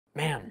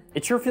Man,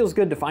 it sure feels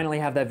good to finally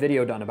have that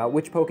video done about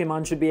which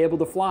Pokemon should be able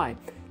to fly.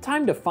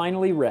 Time to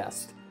finally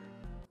rest.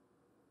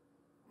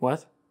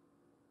 What?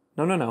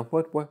 No.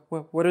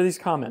 What are these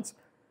comments?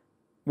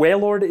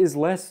 Wailord is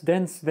less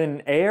dense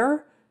than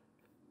air?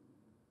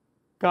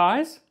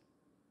 Guys?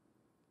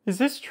 Is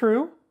this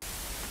true?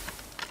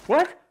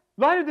 What?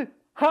 Why did it?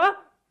 Huh?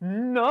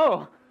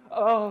 No.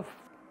 Oh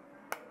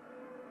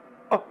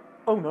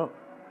no.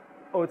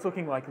 Oh, it's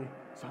looking likely.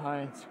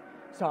 Science.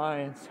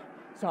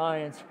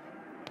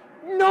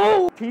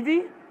 No!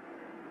 TV?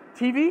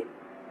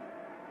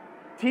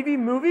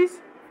 Movies?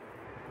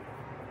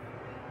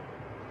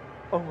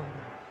 Oh my God.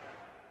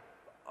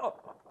 Oh.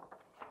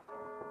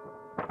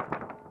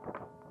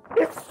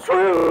 It's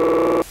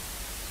true!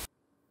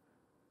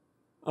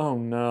 Oh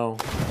no.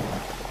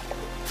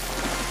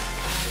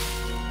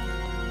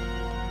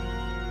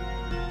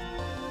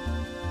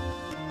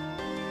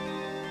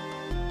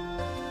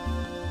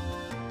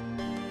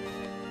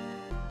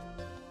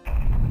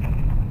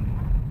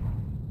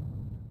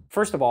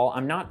 First of all,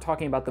 I'm not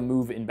talking about the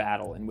move in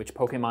battle in which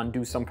Pokemon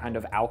do some kind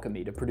of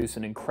alchemy to produce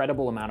an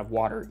incredible amount of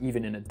water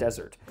even in a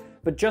desert,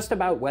 but just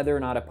about whether or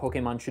not a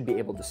Pokemon should be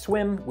able to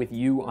swim with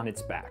you on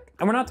its back.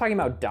 And we're not talking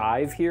about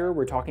dive here,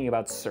 we're talking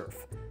about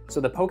surf. So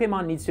the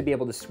Pokemon needs to be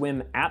able to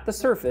swim at the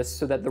surface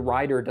so that the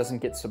rider doesn't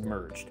get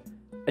submerged.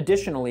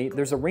 Additionally,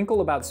 there's a wrinkle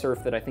about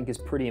surf that I think is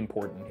pretty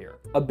important here.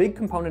 A big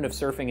component of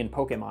surfing in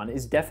Pokemon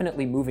is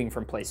definitely moving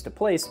from place to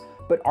place,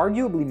 but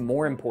arguably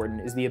more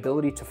important is the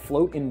ability to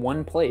float in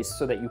one place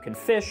so that you can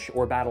fish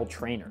or battle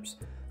trainers.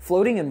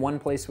 Floating in one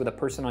place with a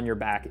person on your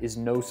back is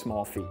no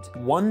small feat.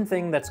 One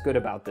thing that's good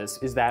about this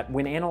is that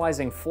when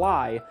analyzing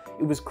Fly,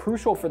 it was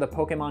crucial for the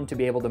Pokemon to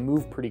be able to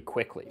move pretty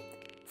quickly.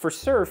 For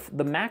surf,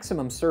 the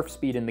maximum surf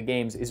speed in the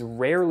games is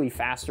rarely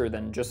faster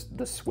than just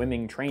the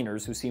swimming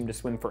trainers who seem to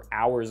swim for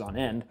hours on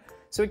end,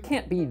 so it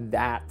can't be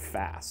that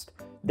fast.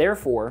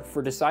 Therefore,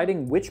 for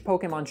deciding which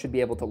Pokemon should be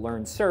able to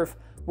learn surf,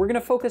 we're going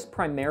to focus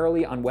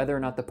primarily on whether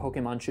or not the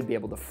Pokemon should be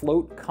able to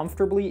float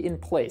comfortably in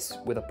place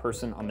with a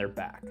person on their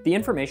back. The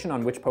information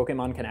on which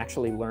Pokemon can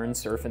actually learn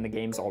surf in the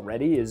games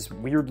already is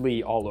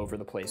weirdly all over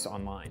the place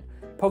online.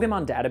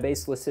 Pokemon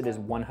Database lists it as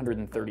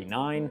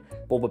 139,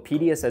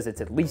 Bulbapedia says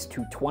it's at least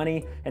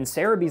 220, and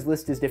Cerebi's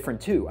list is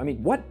different too. I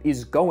mean, what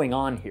is going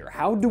on here?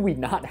 How do we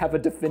not have a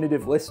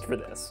definitive list for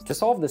this? To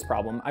solve this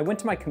problem, I went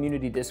to my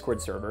community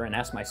Discord server and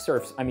asked my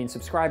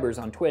subscribers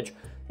on Twitch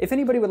if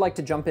anybody would like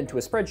to jump into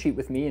a spreadsheet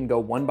with me and go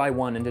one by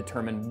one and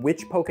determine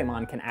which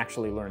Pokemon can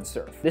actually learn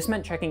Surf. This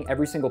meant checking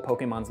every single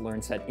Pokemon's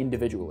learn set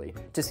individually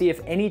to see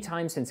if any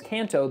time since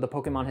Kanto the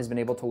Pokemon has been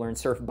able to learn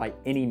Surf by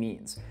any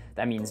means.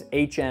 That means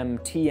HM,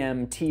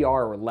 TM, TR,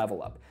 or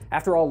level up.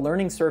 After all,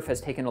 learning Surf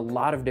has taken a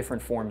lot of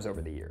different forms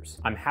over the years.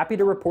 I'm happy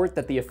to report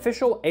that the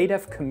official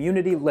ADEF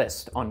community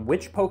list on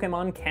which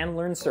Pokemon can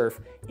learn Surf,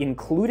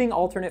 including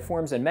alternate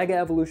forms and Mega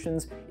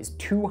Evolutions, is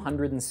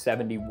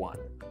 271.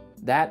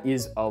 That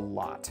is a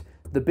lot.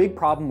 The big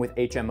problem with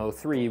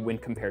HM03 when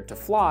compared to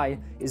Fly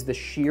is the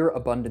sheer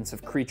abundance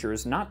of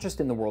creatures, not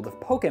just in the world of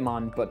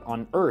Pokemon, but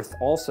on Earth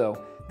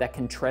also, that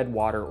can tread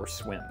water or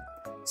swim.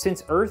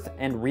 Since Earth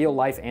and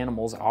real-life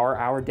animals are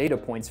our data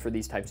points for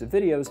these types of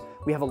videos,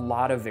 we have a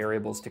lot of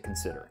variables to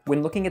consider.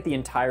 When looking at the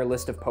entire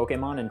list of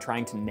Pokemon and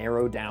trying to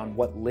narrow down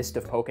what list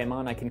of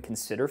Pokemon I can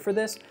consider for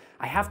this,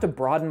 I have to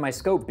broaden my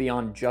scope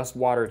beyond just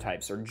water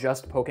types or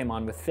just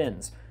Pokemon with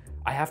fins.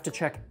 I have to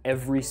check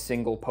every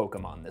single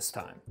Pokemon this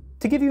time.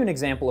 To give you an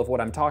example of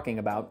what I'm talking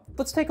about,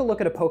 let's take a look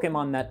at a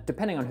Pokemon that,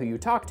 depending on who you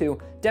talk to,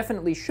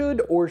 definitely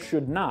should or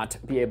should not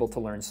be able to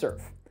learn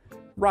Surf.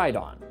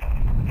 Rhydon.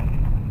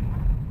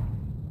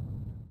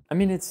 I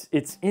mean, it's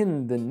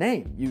in the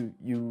name.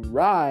 You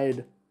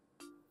ride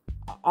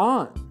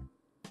on.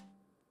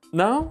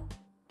 No?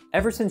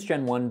 Ever since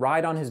Gen 1,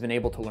 Rhydon has been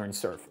able to learn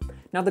Surf.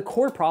 Now the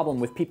core problem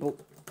with people...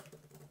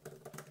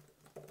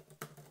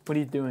 What are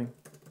you doing?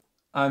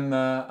 I'm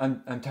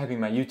typing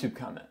my YouTube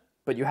comment.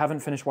 But you haven't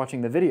finished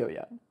watching the video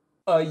yet.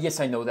 Yes,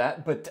 I know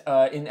that, but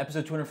in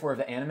episode 204 of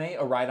the anime,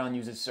 a Rhydon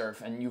uses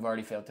Surf, and you've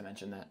already failed to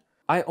mention that.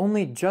 I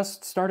only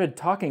just started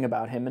talking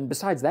about him, and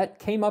besides, that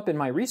came up in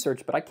my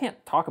research, but I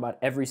can't talk about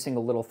every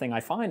single little thing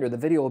I find, or the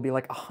video will be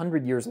like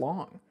 100 years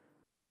long.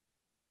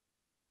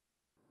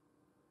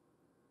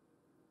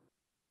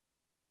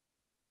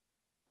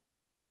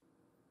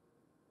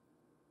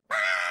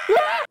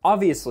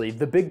 Obviously,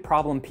 the big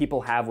problem people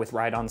have with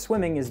Rhydon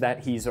swimming is that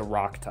he's a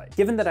rock type.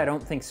 Given that I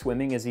don't think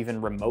swimming is even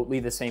remotely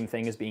the same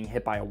thing as being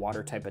hit by a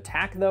water type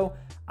attack though,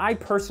 I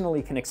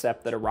personally can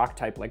accept that a rock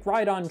type like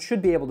Rhydon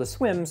should be able to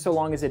swim so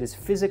long as it is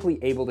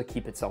physically able to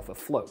keep itself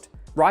afloat.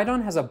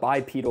 Rhydon has a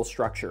bipedal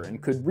structure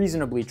and could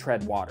reasonably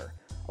tread water.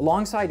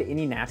 Alongside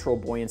any natural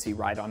buoyancy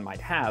Rhydon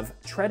might have,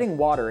 treading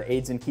water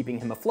aids in keeping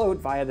him afloat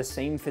via the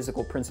same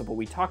physical principle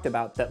we talked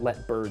about that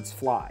let birds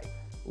fly: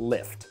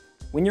 lift.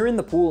 When you're in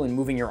the pool and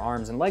moving your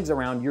arms and legs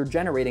around, you're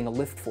generating a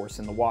lift force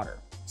in the water.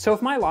 So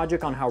if my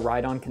logic on how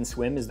Rhydon can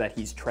swim is that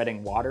he's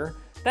treading water,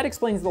 that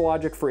explains the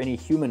logic for any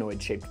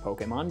humanoid-shaped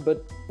Pokemon,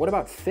 but what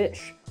about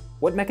fish?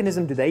 What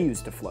mechanism do they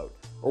use to float?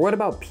 Or what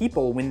about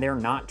people when they're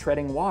not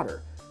treading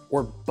water?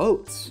 or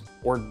boats,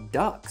 or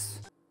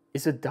ducks.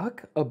 Is a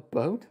duck a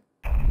boat?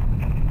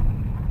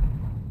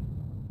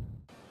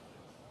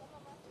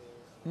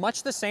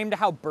 Much the same to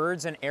how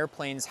birds and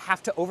airplanes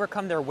have to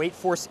overcome their weight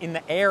force in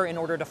the air in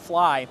order to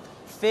fly,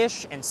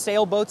 fish and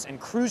sailboats and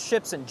cruise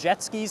ships and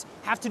jet skis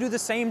have to do the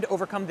same to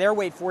overcome their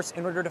weight force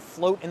in order to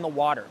float in the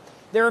water.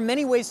 There are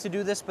many ways to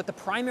do this, but the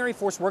primary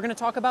force we're going to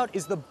talk about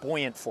is the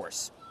buoyant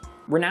force.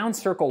 Renowned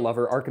circle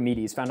lover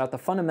Archimedes found out the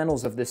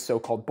fundamentals of this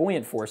so-called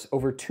buoyant force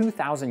over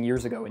 2,000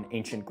 years ago in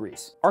ancient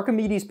Greece.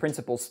 Archimedes'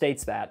 principle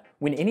states that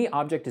when any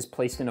object is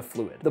placed in a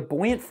fluid, the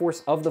buoyant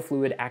force of the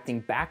fluid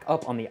acting back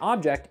up on the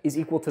object is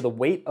equal to the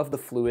weight of the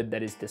fluid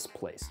that is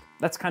displaced.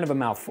 That's kind of a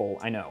mouthful,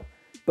 I know.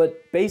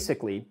 But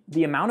basically,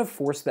 the amount of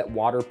force that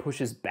water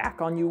pushes back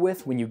on you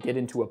with when you get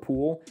into a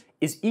pool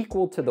is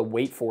equal to the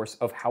weight force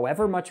of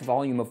however much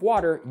volume of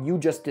water you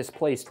just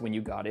displaced when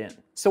you got in.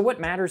 So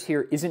what matters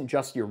here isn't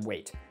just your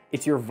weight,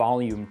 it's your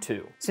volume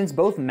too. Since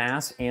both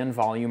mass and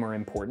volume are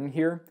important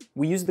here,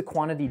 we use the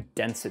quantity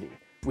density,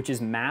 which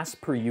is mass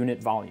per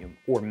unit volume,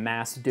 or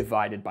mass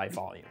divided by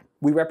volume.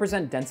 We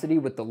represent density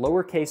with the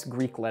lowercase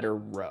Greek letter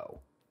rho.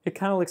 It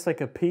kind of looks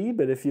like a P,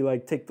 but if you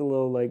like take the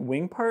little like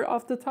wing part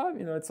off the top,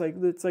 you know, it's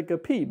like a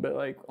P, but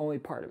like only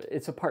part of it.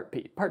 It's a part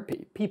P,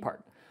 P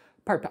part.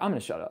 I'm gonna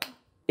shut up.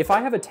 If I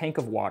have a tank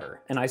of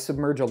water and I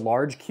submerge a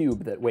large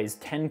cube that weighs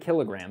 10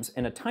 kilograms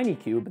and a tiny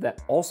cube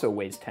that also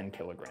weighs 10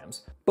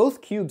 kilograms,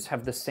 both cubes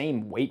have the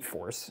same weight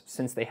force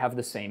since they have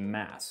the same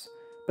mass.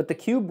 But the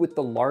cube with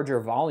the larger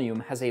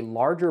volume has a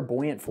larger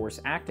buoyant force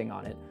acting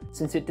on it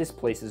since it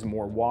displaces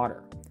more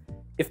water.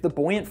 If the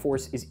buoyant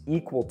force is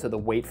equal to the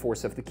weight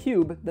force of the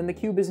cube, then the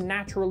cube is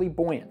naturally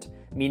buoyant,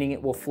 meaning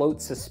it will float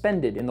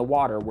suspended in the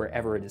water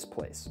wherever it is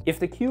placed. If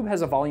the cube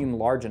has a volume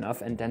large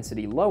enough and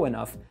density low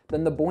enough,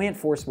 then the buoyant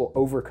force will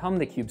overcome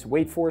the cube's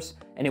weight force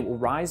and it will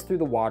rise through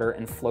the water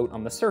and float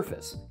on the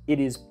surface. It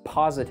is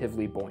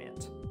positively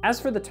buoyant. As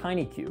for the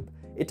tiny cube,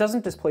 it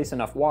doesn't displace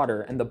enough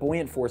water and the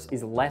buoyant force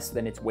is less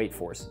than its weight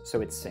force,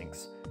 so it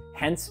sinks.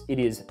 Hence, it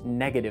is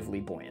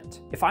negatively buoyant.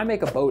 If I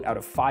make a boat out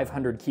of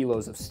 500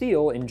 kilos of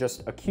steel in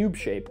just a cube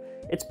shape,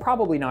 it's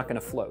probably not going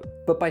to float.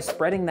 But by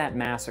spreading that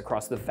mass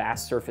across the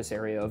vast surface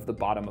area of the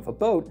bottom of a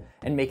boat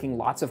and making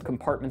lots of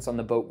compartments on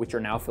the boat which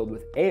are now filled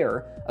with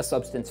air, a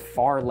substance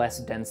far less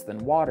dense than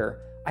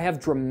water, I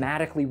have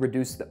dramatically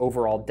reduced the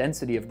overall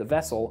density of the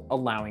vessel,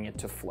 allowing it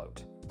to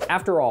float.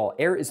 After all,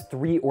 air is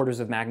 3 orders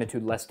of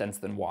magnitude less dense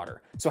than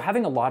water, so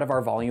having a lot of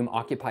our volume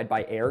occupied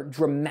by air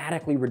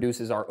dramatically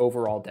reduces our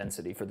overall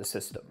density for the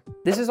system.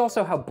 This is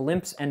also how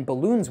blimps and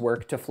balloons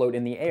work to float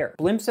in the air.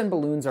 Blimps and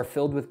balloons are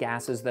filled with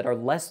gases that are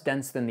less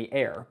dense than the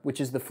air,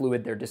 which is the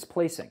fluid they're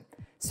displacing.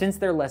 Since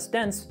they're less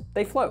dense,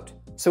 they float.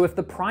 So if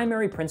the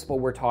primary principle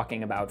we're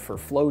talking about for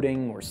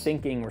floating or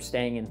sinking or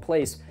staying in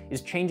place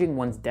is changing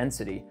one's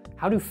density,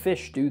 how do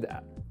fish do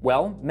that?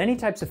 Well, many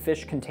types of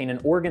fish contain an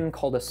organ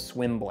called a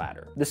swim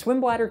bladder. The swim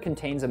bladder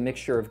contains a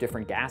mixture of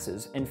different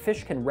gases, and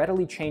fish can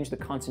readily change the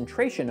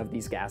concentration of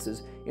these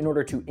gases in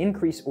order to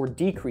increase or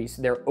decrease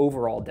their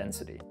overall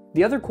density.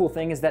 The other cool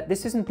thing is that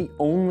this isn't the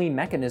only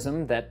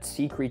mechanism that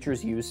sea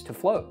creatures use to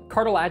float.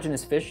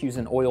 Cartilaginous fish use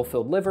an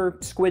oil-filled liver,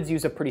 squids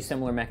use a pretty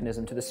similar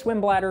mechanism to the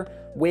swim bladder,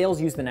 whales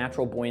use the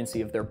natural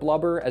buoyancy of their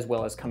blubber as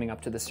well as coming up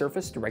to the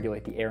surface to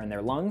regulate the air in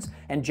their lungs,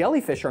 and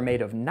jellyfish are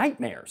made of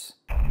nightmares.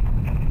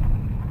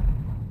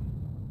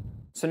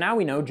 So now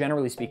we know,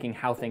 generally speaking,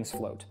 how things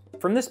float.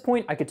 From this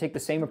point, I could take the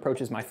same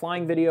approach as my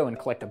flying video and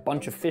collect a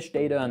bunch of fish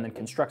data and then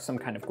construct some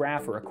kind of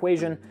graph or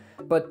equation,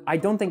 but I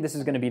don't think this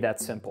is going to be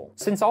that simple.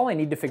 Since all I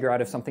need to figure out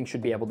if something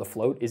should be able to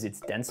float is its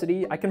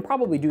density, I can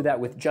probably do that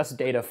with just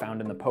data found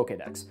in the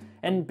Pokédex.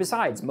 And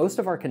besides, most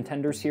of our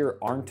contenders here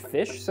aren't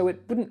fish, so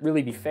it wouldn't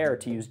really be fair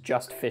to use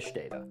just fish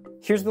data.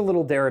 Here's the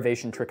little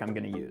derivation trick I'm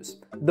going to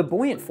use. The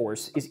buoyant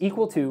force is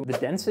equal to the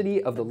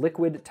density of the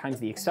liquid times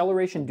the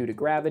acceleration due to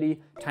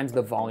gravity times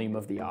the volume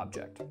of the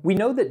object. We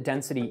know that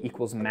density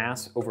equals mass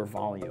over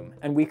volume,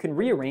 and we can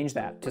rearrange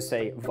that to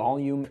say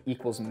volume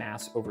equals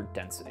mass over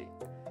density.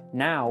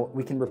 Now,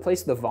 we can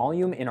replace the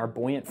volume in our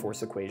buoyant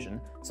force equation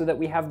so that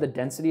we have the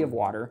density of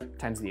water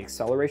times the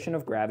acceleration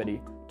of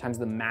gravity times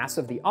the mass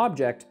of the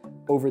object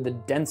over the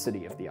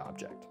density of the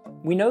object.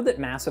 We know that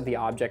mass of the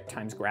object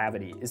times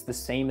gravity is the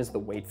same as the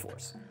weight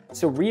force,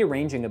 so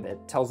rearranging a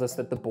bit tells us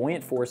that the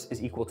buoyant force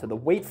is equal to the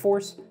weight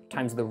force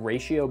times the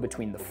ratio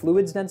between the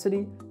fluid's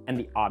density and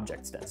the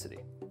object's density.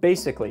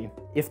 Basically,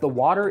 if the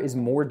water is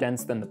more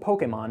dense than the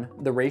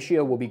Pokémon, the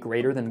ratio will be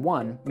greater than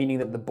 1, meaning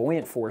that the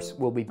buoyant force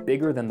will be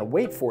bigger than the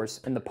weight force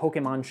and the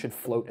Pokémon should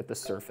float at the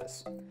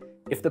surface.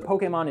 If the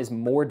Pokémon is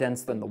more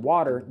dense than the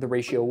water, the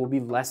ratio will be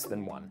less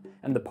than 1,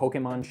 and the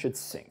Pokémon should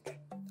sink.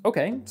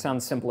 Okay,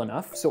 sounds simple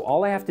enough, so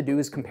all I have to do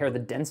is compare the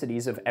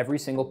densities of every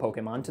single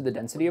Pokémon to the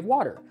density of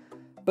water.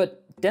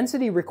 But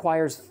density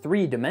requires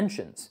 3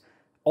 dimensions.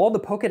 All the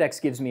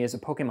Pokédex gives me is a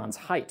Pokémon's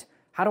height.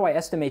 How do I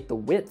estimate the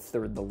width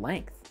or the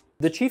length?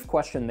 The chief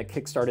question that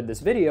kickstarted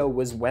this video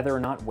was whether or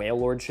not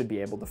Wailord should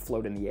be able to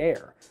float in the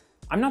air.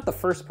 I'm not the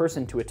first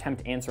person to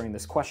attempt answering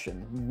this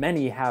question.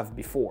 Many have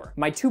before.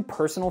 My two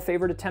personal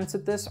favorite attempts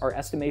at this are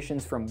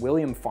estimations from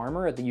William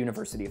Farmer at the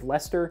University of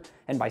Leicester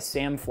and by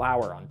Sam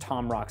Flower on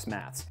Tom Rocks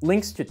Maths.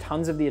 Links to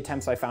tons of the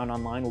attempts I found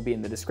online will be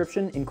in the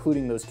description,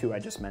 including those two I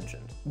just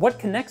mentioned. What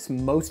connects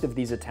most of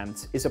these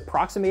attempts is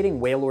approximating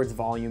Wailord's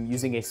volume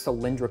using a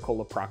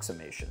cylindrical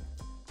approximation.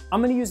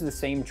 I'm going to use the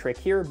same trick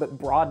here, but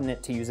broaden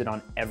it to use it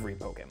on every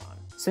Pokemon.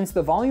 Since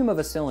the volume of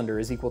a cylinder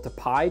is equal to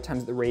pi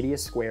times the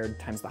radius squared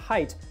times the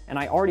height, and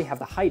I already have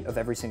the height of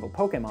every single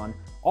Pokemon,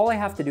 all I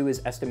have to do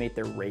is estimate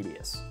their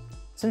radius.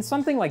 Since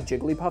something like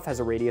Jigglypuff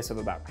has a radius of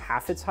about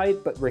half its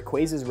height, but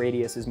Rayquaza's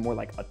radius is more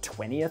like a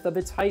 20th of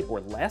its height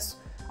or less,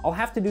 I'll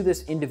have to do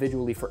this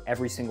individually for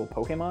every single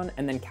Pokemon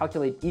and then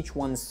calculate each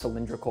one's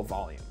cylindrical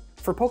volume.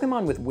 For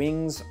Pokemon with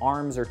wings,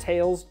 arms, or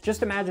tails,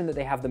 just imagine that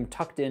they have them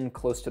tucked in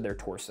close to their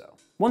torso.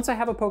 Once I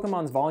have a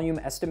Pokemon's volume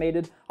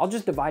estimated, I'll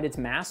just divide its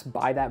mass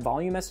by that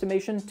volume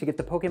estimation to get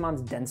the Pokemon's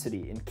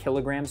density in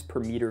kilograms per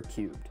meter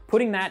cubed.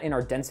 Putting that in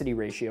our density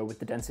ratio with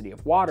the density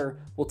of water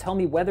will tell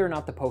me whether or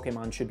not the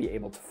Pokemon should be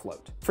able to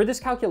float. For this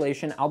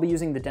calculation, I'll be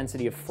using the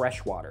density of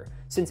fresh water,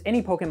 since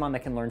any Pokemon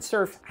that can learn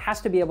surf has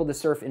to be able to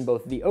surf in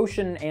both the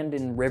ocean and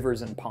in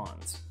rivers and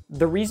ponds.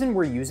 The reason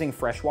we're using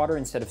freshwater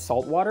instead of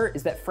saltwater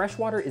is that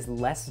freshwater is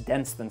less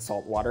dense than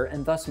saltwater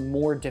and thus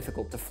more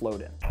difficult to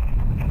float in.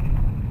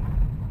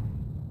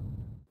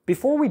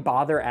 Before we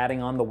bother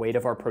adding on the weight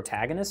of our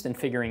protagonist and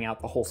figuring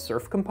out the whole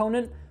surf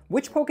component,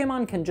 which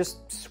Pokemon can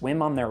just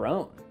swim on their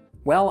own?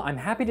 Well, I'm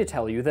happy to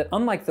tell you that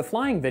unlike the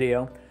flying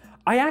video,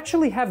 I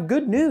actually have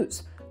good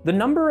news. The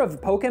number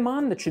of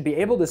Pokemon that should be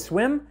able to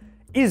swim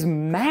is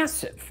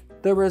massive.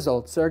 The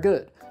results are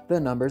good. The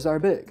numbers are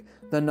big.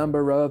 The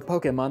number of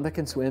Pokemon that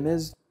can swim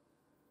is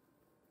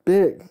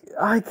big.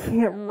 I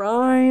can't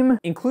rhyme.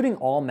 Including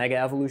all Mega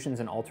Evolutions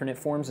and alternate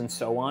forms and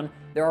so on,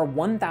 there are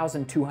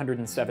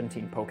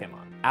 1,217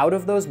 Pokemon. Out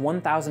of those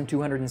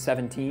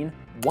 1,217,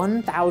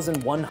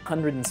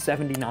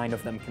 1,179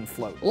 of them can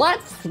float.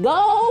 Let's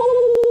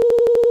go!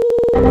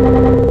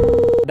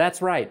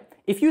 That's right.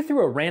 If you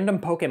threw a random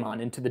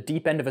Pokemon into the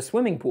deep end of a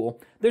swimming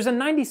pool, there's a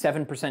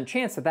 97%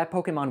 chance that that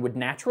Pokemon would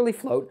naturally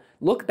float,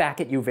 look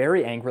back at you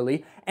very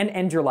angrily, and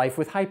end your life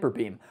with Hyper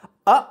Beam.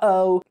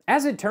 Uh-oh!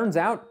 As it turns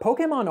out,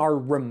 Pokemon are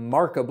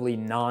remarkably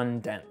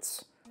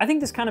non-dense. I think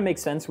this kind of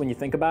makes sense when you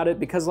think about it,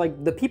 because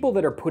like the people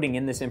that are putting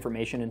in this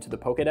information into the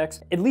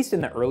Pokedex, at least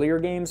in the earlier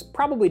games,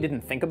 probably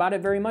didn't think about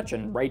it very much,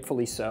 and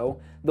rightfully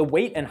so. The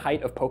weight and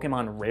height of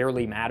Pokemon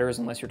rarely matters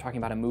unless you're talking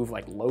about a move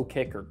like Low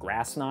Kick or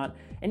Grass Knot,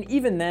 and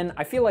even then,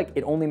 I feel like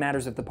it only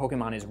matters if the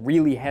Pokemon is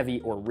really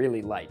heavy or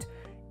really light.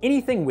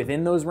 Anything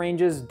within those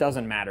ranges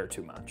doesn't matter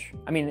too much.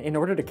 I mean, in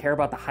order to care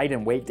about the height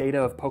and weight data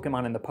of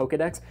Pokemon in the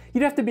Pokedex,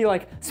 you'd have to be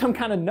like some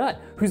kind of nut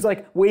who's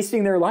like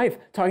wasting their life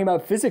talking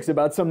about physics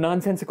about some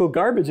nonsensical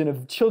garbage in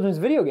a children's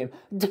video game.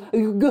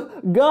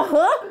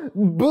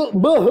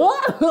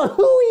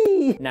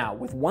 Now,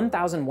 with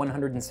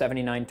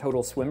 1,179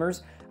 total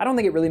swimmers, I don't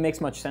think it really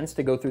makes much sense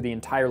to go through the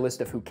entire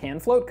list of who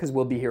can float, because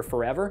we'll be here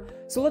forever,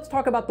 so let's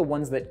talk about the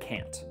ones that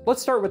can't.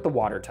 Let's start with the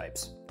water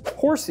types.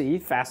 Horsea,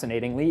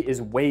 fascinatingly,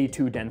 is way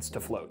too dense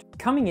to float.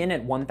 Coming in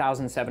at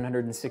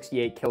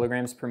 1,768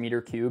 kilograms per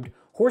meter cubed,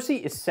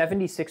 Horsea is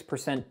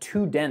 76%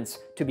 too dense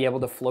to be able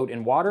to float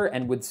in water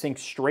and would sink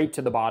straight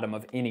to the bottom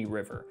of any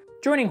river.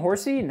 Joining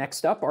Horsea,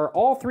 next up, are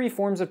all three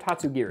forms of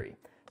Tatsugiri.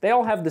 They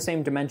all have the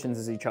same dimensions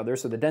as each other,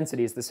 so the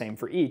density is the same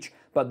for each,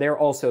 but they're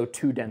also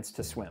too dense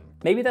to swim.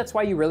 Maybe that's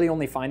why you really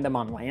only find them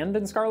on land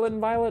in Scarlet and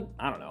Violet?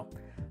 I don't know.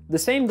 The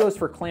same goes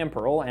for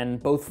Clamperl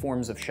and both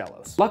forms of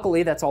Shellos.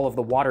 Luckily, that's all of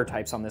the water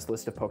types on this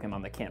list of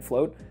Pokemon that can't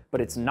float, but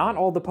it's not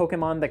all the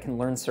Pokemon that can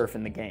learn Surf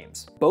in the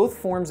games. Both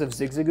forms of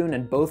Zigzagoon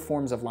and both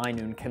forms of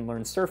Linoon can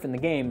learn Surf in the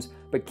games,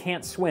 but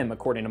can't swim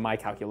according to my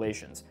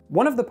calculations.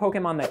 One of the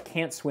Pokemon that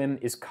can't swim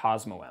is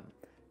Cosmoem.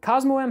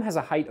 Cosmoem has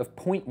a height of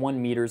 0.1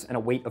 meters and a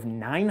weight of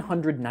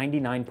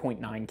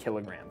 999.9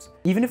 kilograms.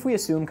 Even if we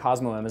assume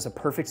Cosmoem is a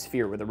perfect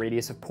sphere with a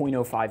radius of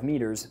 0.05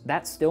 meters,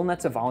 that still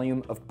nets a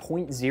volume of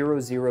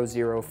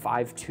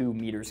 0.00052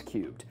 meters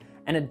cubed,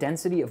 and a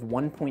density of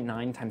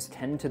 1.9 times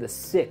 10 to the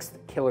 6th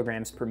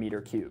kilograms per meter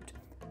cubed.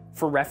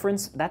 For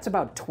reference, that's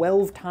about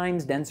 12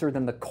 times denser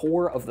than the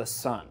core of the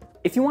sun.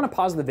 If you want to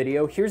pause the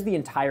video, here's the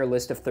entire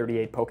list of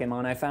 38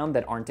 Pokemon I found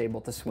that aren't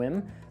able to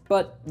swim,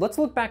 but let's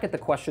look back at the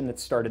question that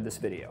started this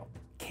video.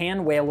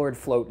 Can Wailord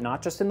float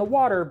not just in the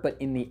water, but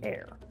in the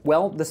air?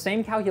 Well, the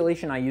same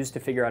calculation I used to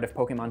figure out if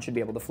Pokemon should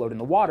be able to float in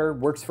the water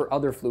works for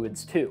other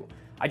fluids too.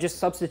 I just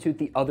substitute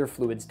the other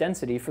fluid's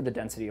density for the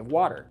density of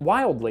water.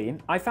 Wildly,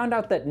 I found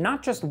out that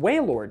not just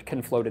Wailord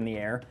can float in the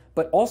air,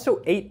 but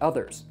also 8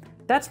 others.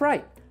 That's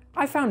right,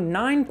 I found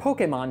 9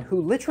 Pokemon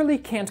who literally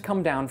can't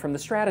come down from the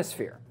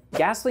stratosphere.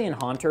 Ghastly and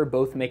Haunter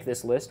both make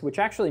this list, which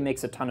actually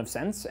makes a ton of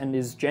sense and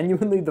is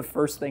genuinely the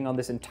first thing on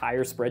this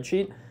entire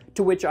spreadsheet,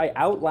 to which I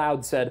out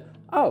loud said,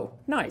 oh,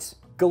 nice,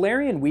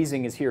 Galarian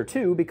Weezing is here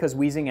too, because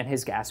Weezing and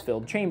his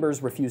gas-filled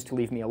chambers refuse to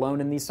leave me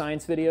alone in these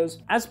science videos.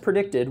 As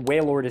predicted,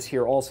 Wailord is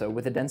here also,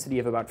 with a density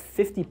of about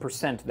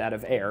 50% that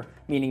of air,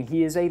 meaning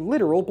he is a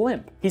literal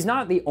blimp. He's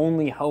not the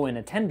only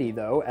Hoenn attendee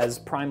though, as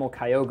Primal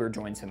Kyogre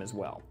joins him as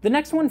well. The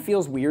next one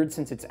feels weird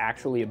since it's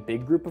actually a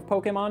big group of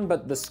Pokemon,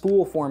 but the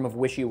school form of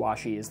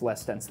Wishy-Washy is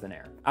less dense than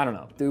air. I don't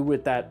know, do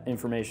with that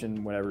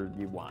information whatever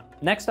you want.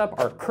 Next up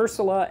are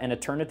Cursula and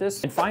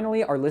Eternatus, and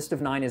finally our list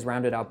of 9 is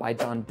rounded out by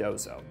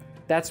Dondozo.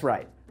 That's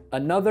right,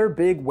 another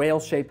big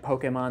whale-shaped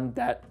Pokemon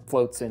that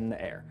floats in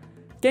the air.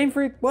 Game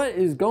Freak, what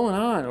is going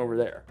on over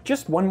there?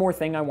 Just one more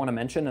thing I want to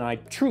mention, and I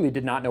truly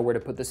did not know where to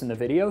put this in the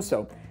video,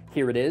 so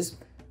here it is.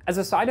 As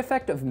a side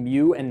effect of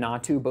Mew and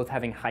Natu both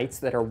having heights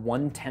that are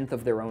 1/10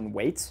 of their own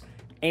weights,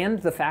 and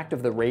the fact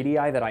of the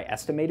radii that I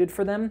estimated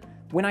for them,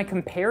 when I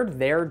compared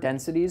their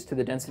densities to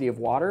the density of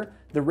water,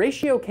 the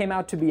ratio came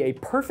out to be a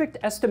perfect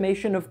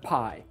estimation of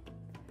pi,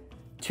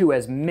 to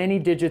as many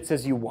digits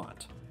as you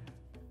want.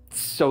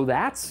 So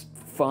that's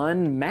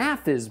fun.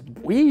 Math is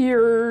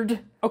weird.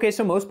 Okay,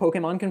 so most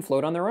Pokemon can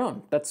float on their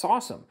own. That's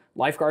awesome.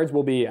 Lifeguards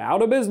will be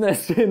out of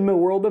business in the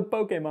world of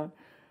Pokemon.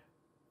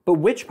 But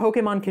which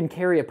Pokemon can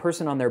carry a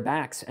person on their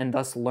backs and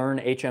thus learn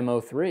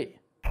HMO3?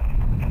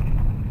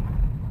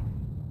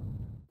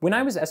 When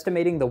I was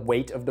estimating the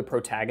weight of the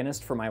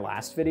protagonist for my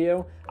last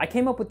video, I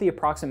came up with the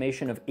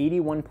approximation of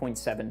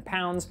 81.7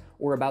 pounds,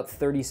 or about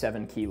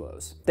 37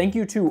 kilos. Thank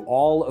you to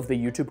all of the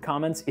YouTube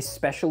comments,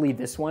 especially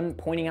this one,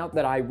 pointing out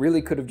that I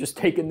really could have just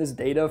taken this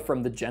data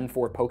from the Gen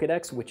 4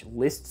 Pokedex, which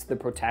lists the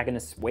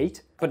protagonist's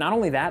weight. But not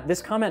only that,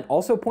 this comment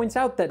also points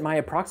out that my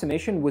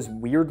approximation was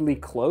weirdly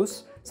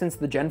close, since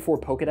the Gen 4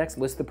 Pokedex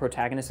lists the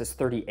protagonist as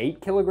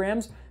 38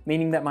 kilograms,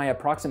 meaning that my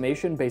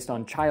approximation based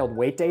on child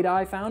weight data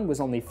I found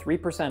was only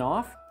 3%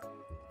 off.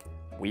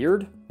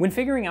 Weird. When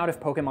figuring out if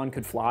Pokemon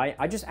could fly,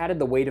 I just added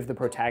the weight of the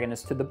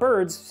protagonist to the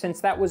birds,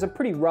 since that was a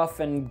pretty rough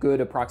and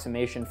good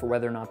approximation for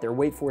whether or not their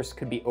weight force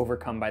could be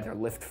overcome by their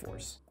lift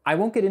force. I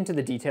won't get into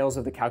the details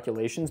of the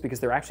calculations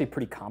because they're actually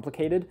pretty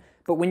complicated,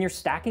 but when you're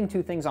stacking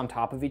two things on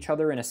top of each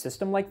other in a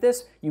system like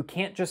this, you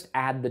can't just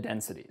add the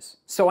densities.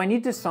 So I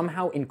need to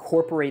somehow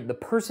incorporate the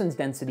person's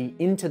density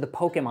into the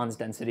Pokemon's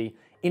density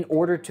in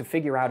order to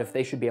figure out if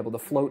they should be able to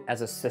float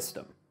as a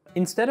system.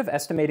 Instead of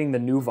estimating the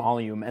new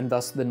volume and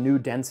thus the new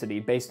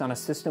density based on a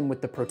system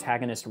with the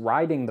protagonist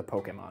riding the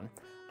Pokemon,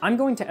 I'm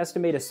going to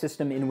estimate a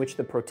system in which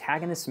the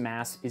protagonist's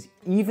mass is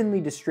evenly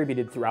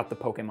distributed throughout the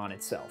Pokemon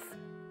itself.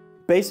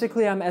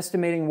 Basically, I'm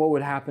estimating what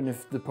would happen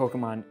if the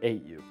Pokemon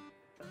ate you.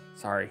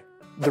 Sorry.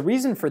 The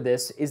reason for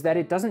this is that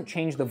it doesn't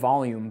change the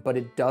volume, but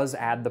it does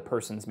add the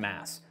person's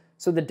mass.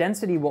 So the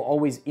density will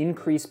always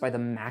increase by the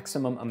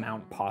maximum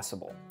amount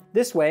possible.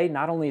 This way,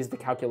 not only is the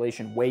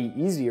calculation way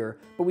easier,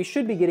 but we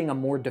should be getting a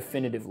more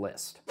definitive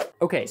list.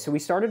 Okay, so we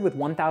started with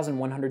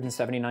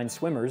 1,179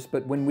 swimmers,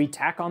 but when we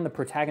tack on the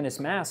protagonist's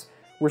mass,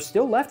 we're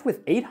still left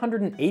with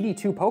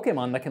 882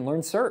 Pokemon that can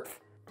learn Surf.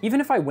 Even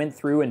if I went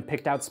through and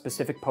picked out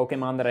specific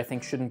Pokemon that I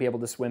think shouldn't be able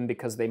to swim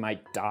because they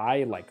might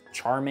die, like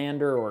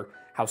Charmander or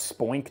how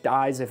Spoink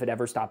dies if it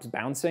ever stops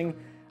bouncing,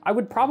 I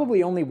would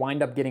probably only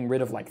wind up getting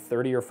rid of like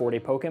 30 or 40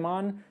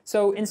 Pokemon.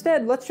 So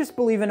instead, let's just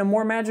believe in a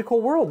more magical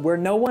world where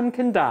no one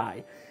can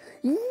die.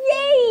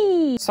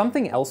 Yay!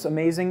 Something else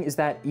amazing is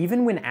that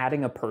even when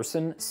adding a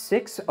person,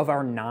 6 of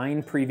our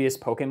 9 previous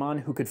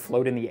Pokemon who could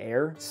float in the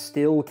air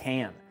still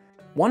can.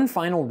 One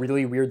final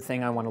really weird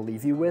thing I want to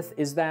leave you with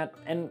is that,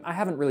 and I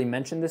haven't really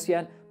mentioned this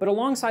yet, but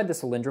alongside the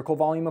cylindrical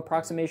volume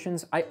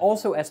approximations, I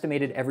also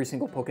estimated every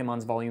single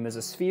Pokemon's volume as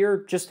a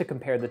sphere just to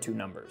compare the two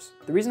numbers.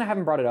 The reason I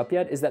haven't brought it up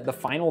yet is that the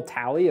final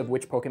tally of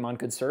which Pokemon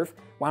could surf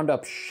wound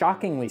up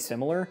shockingly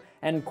similar,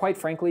 and quite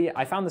frankly,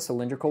 I found the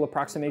cylindrical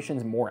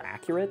approximations more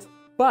accurate.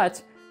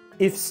 But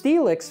if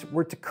Steelix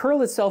were to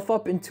curl itself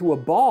up into a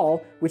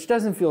ball, which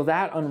doesn't feel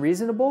that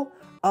unreasonable,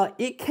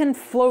 it can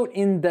float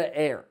in the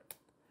air.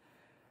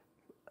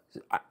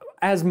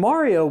 As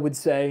Mario would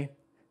say,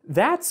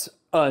 that's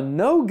a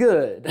no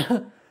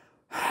good.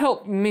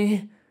 Help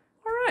me.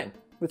 All right,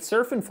 with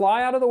Surf and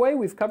Fly out of the way,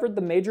 we've covered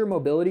the major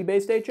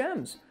mobility-based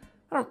HMs.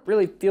 I don't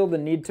really feel the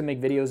need to make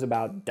videos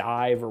about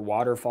dive or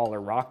waterfall or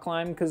rock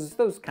climb, because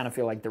those kind of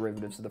feel like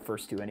derivatives of the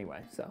first two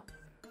anyway, so.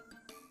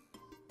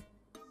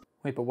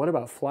 Wait, but what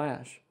about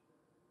Flash?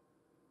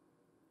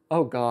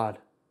 Oh God.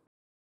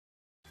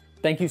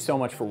 Thank you so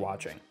much for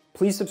watching.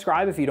 Please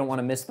subscribe if you don't want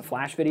to miss the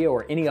Flash video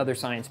or any other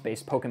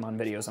science-based Pokemon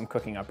videos I'm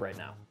cooking up right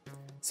now.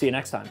 See you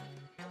next time.